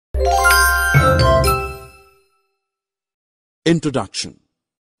Introduction.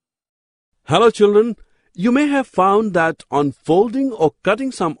 Hello children, you may have found that on folding or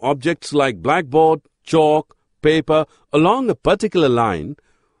cutting some objects like blackboard, chalk, paper along a particular line,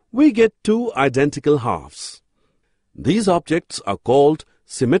 we get two identical halves. These objects are called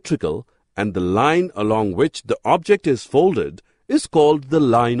symmetrical, and the line along which the object is folded is called the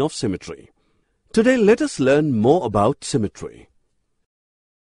line of symmetry. Today let us learn more about symmetry.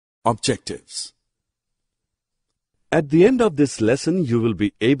 Objectives. At the end of this lesson, you will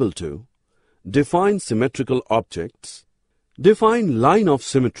be able to define symmetrical objects, define line of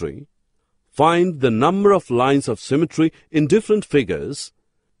symmetry, find the number of lines of symmetry in different figures,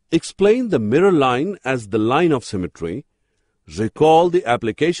 explain the mirror line as the line of symmetry, recall the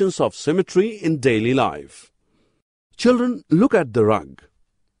applications of symmetry in daily life. Children, look at the rug.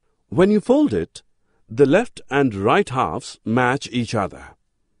 When you fold it, the left and right halves match each other.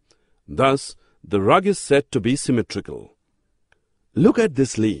 Thus, the rug is said to be symmetrical. Look at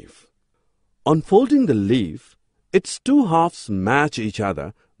this leaf. On folding the leaf, its two halves match each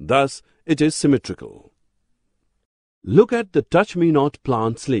other, thus it is symmetrical. Look at the touch-me-not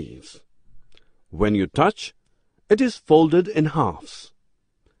plant's leaves. When you touch, it is folded in halves.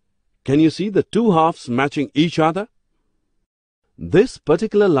 Can you see the two halves matching each other? This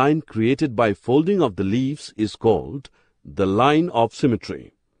particular line created by folding of the leaves is called the line of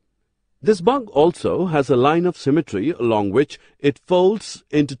symmetry. This bug also has a line of symmetry along which it folds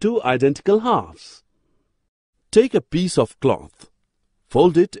into two identical halves. Take a piece of cloth.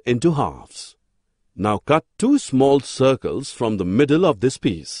 Fold it into halves. Now cut two small circles from the middle of this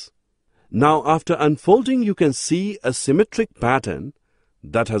piece. Now after unfolding, you can see a symmetric pattern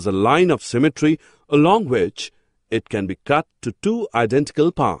that has a line of symmetry along which it can be cut to two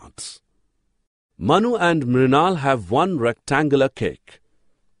identical parts. Manu and Mrinal have one rectangular cake.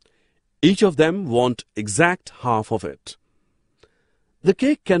 Each of them want exact half of it. The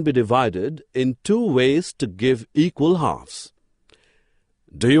cake can be divided in two ways to give equal halves.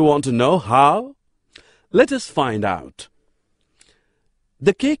 Do you want to know how? Let us find out.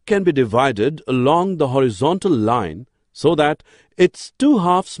 The cake can be divided along the horizontal line so that its two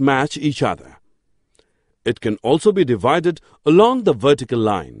halves match each other. It can also be divided along the vertical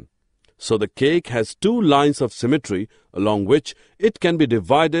line. So the cake has two lines of symmetry along which it can be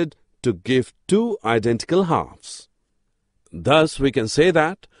divided to give two identical halves. Thus, we can say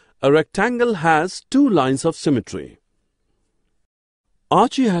that a rectangle has two lines of symmetry.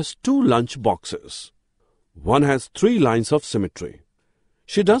 Archie has two lunch boxes. One has three lines of symmetry.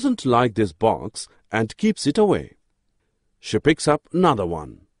 She doesn't like this box and keeps it away. She picks up another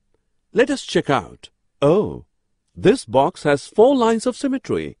one. Let us check out. Oh, this box has four lines of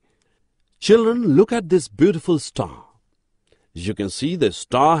symmetry. Children, look at this beautiful star. You can see the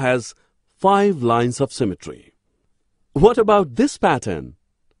star has 5 lines of symmetry. What about this pattern?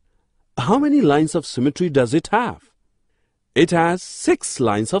 How many lines of symmetry does it have? It has 6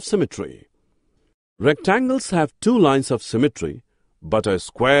 lines of symmetry. Rectangles have 2 lines of symmetry, but a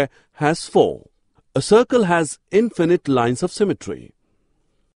square has 4. A circle has infinite lines of symmetry.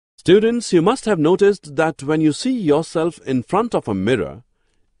 Students, you must have noticed that when you see yourself in front of a mirror,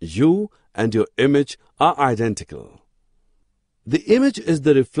 you and your image are identical. The image is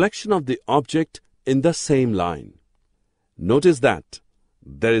the reflection of the object in the same line. Notice that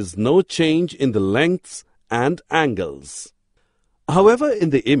there is no change in the lengths and angles. However, in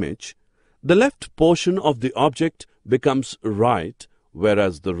the image, the left portion of the object becomes right,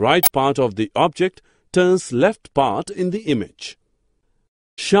 whereas the right part of the object turns left part in the image.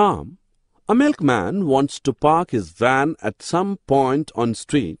 Shyam, a milkman, wants to park his van at some point on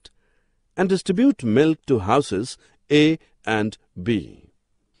street and distribute milk to houses A and B.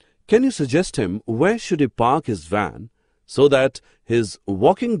 Can you suggest him where should he park his van so that his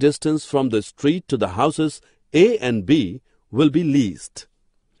walking distance from the street to the houses A and B will be least?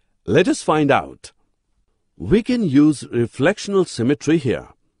 Let us find out. We can use reflectional symmetry here.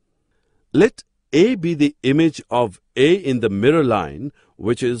 Let A be the image of A in the mirror line,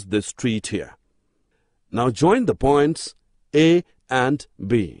 which is the street here. Now join the points A and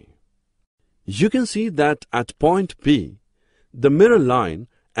B. You can see that at point P, the mirror line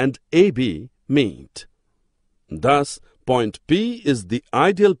and AB meet. Thus, point P is the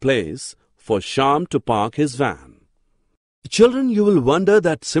ideal place for Shyam to park his van. Children, you will wonder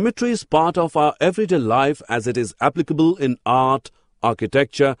that symmetry is part of our everyday life as it is applicable in art,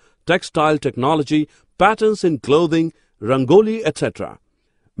 architecture, textile technology, patterns in clothing, rangoli, etc.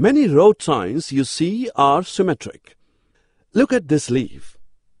 Many road signs you see are symmetric. Look at this leaf.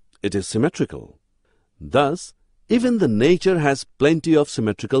 It is symmetrical. Thus, even the nature has plenty of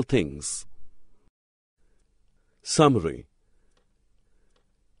symmetrical things. Summary.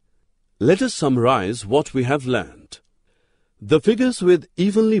 Let us summarize what we have learned. The figures with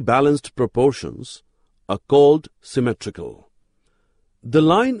evenly balanced proportions are called symmetrical. The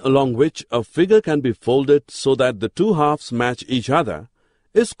line along which a figure can be folded so that the two halves match each other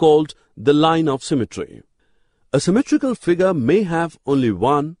is called the line of symmetry. A symmetrical figure may have only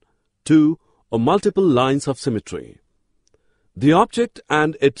one, two, or multiple lines of symmetry. The object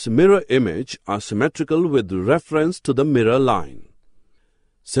and its mirror image are symmetrical with reference to the mirror line.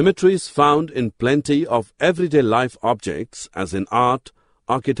 Symmetry is found in plenty of everyday life objects as in art,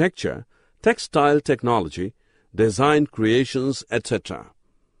 architecture, textile technology, design creations, etc.